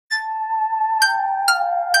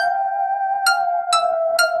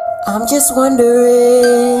I'm just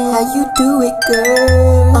wondering how you do it,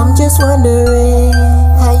 girl. I'm just wondering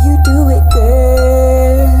how you do it,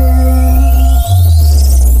 girl.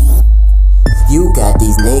 You got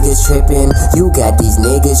these niggas trippin', you got these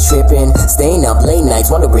niggas trippin', staying up late nights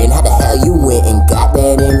wondering how the hell you went and got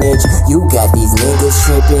that image. You got these niggas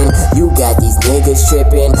trippin', you got these niggas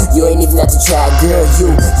trippin', you ain't even have to try, girl,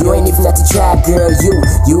 you ain't even have to try, girl,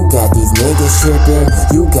 you got these niggas trippin',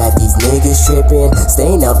 you got these niggas trippin',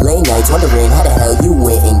 staying up late nights wondering how the hell you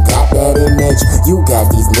went and got that image. You got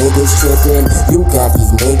these niggas trippin', you got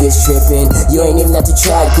these niggas trippin', you ain't even have to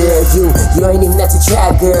try, girl, you ain't even have to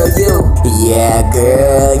try, girl, Yeah,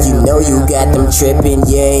 girl, you know you got them trippin'.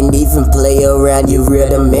 You ain't even play around, you reel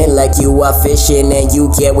them in like you are fishing. And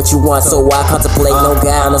you get what you want, so I contemplate no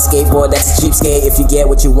guy on a skateboard that's a cheapskate. If you get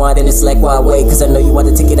what you want, then it's like, why wait? Cause I know you want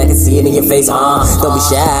the ticket, I can see it in your face. Don't be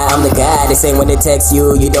shy, I'm the guy. They say when they text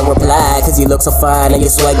you, you don't reply, cause you look so fine and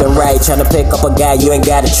you're swiping right, trying to pick up a guy, you ain't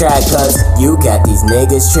gotta try. Cause you got these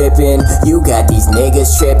niggas trippin', you got these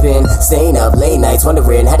niggas trippin', staying up late nights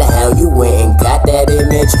wondering how the hell you went and got that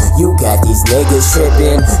image. You got these niggas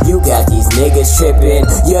trippin', you got these niggas trippin',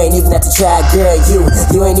 you ain't even have to try, girl, you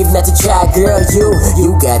ain't even have to try, girl,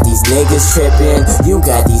 you got these niggas trippin', you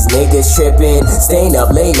got these niggas trippin', staying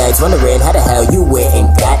up late nights wondering how the hell you went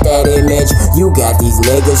and got that image. You got these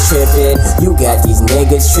niggas trippin', you got these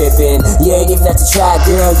niggas trippin', you ain't even have to try,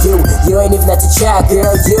 girl, you ain't even have to try,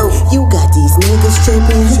 girl, you got these niggas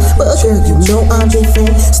trippin', but girl, you know I'm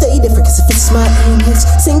different. Stay different cause it fits my image.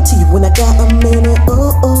 Sing to you when I got a minute,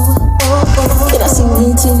 and I sing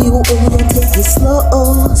it to you and take it slow.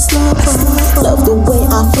 Love the way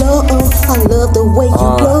I flow, I love the way you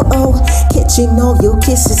blow. Catching all your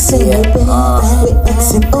kisses, sing it back with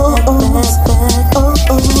X and O's.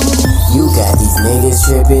 You got these niggas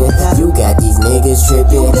trippin', you got these niggas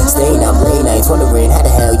trippin', staying up late nights wondering how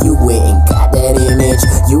the hell you went and got that image.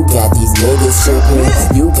 You got these niggas trippin',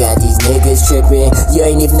 you got these niggas trippin', you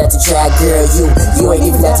ain't even have to try, girl, you ain't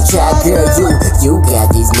even have to try, girl, you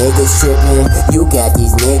got these niggas trippin', you got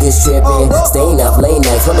these niggas trippin', staying up late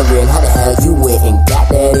nights wondering how the hell you went and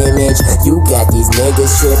got that image. You got these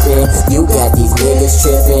niggas trippin', you got these niggas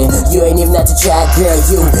trippin', you ain't even have to try, girl,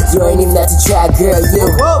 you ain't even have to try, girl,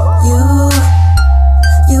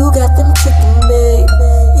 You got them trippin', babe.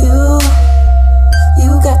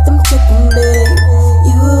 You got them trippin', babe.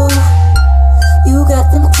 You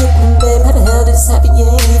got them trippin', babe. How the hell did this happen? You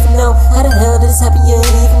ain't even know. How the hell did this happen? You ain't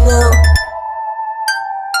even know.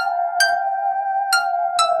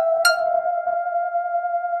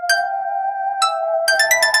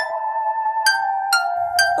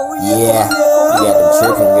 Yeah, you got them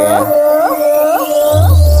trippin', girl.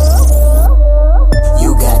 You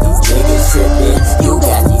got these niggas trippin', you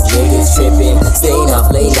got these niggas trippin', staying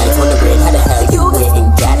up late nights wondering how the hell you went and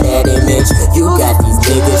got that image. You got these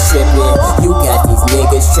niggas trippin', you got these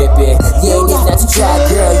niggas trippin', you ain't even have to try,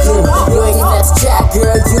 girl, you ain't even have to try,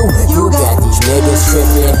 girl, you got these niggas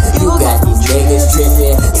trippin', you got these niggas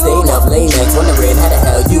trippin', staying up late nights wondering how the